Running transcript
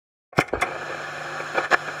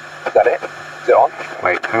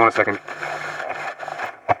Hang on a second.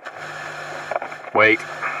 Wait.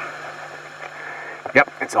 Yep,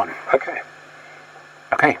 it's on. Okay.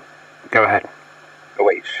 Okay, go ahead.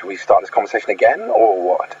 Wait, should we start this conversation again, or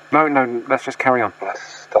what? No, let's just carry on.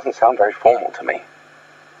 This doesn't sound very formal to me.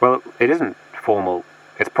 Well, it isn't formal.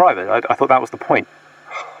 It's private. I thought that was the point.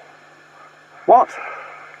 What?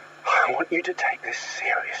 I want you to take this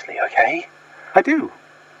seriously, okay? I do.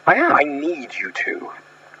 I am. I need you to.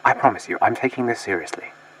 I promise you, I'm taking this seriously.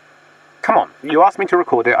 Come on, you asked me to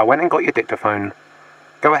record it. I went and got your dictaphone.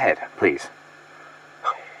 Go ahead, please.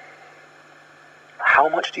 How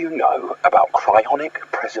much do you know about cryonic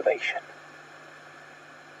preservation?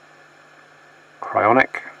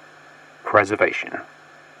 Cryonic preservation.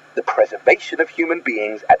 The preservation of human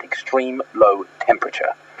beings at extreme low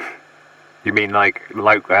temperature. You mean like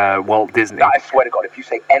Walt Disney? I swear to God, if you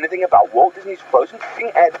say anything about Walt Disney's frozen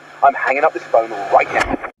f***ing head, I'm hanging up this phone right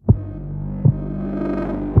now.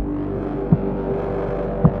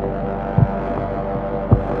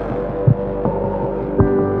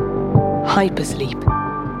 Hypersleep,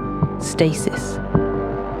 stasis,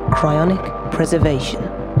 cryonic preservation.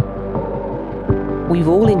 We've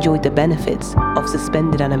all enjoyed the benefits of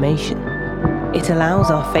suspended animation. It allows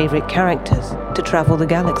our favourite characters to travel the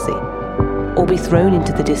galaxy or be thrown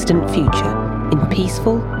into the distant future in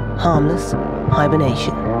peaceful, harmless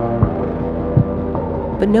hibernation.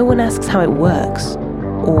 But no one asks how it works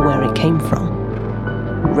or where it came from.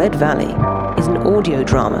 Red Valley is an audio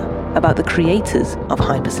drama about the creators of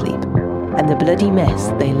Hypersleep and the bloody mess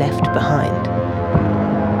they left behind.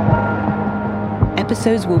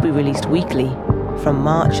 Episodes will be released weekly from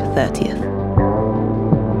March 30th.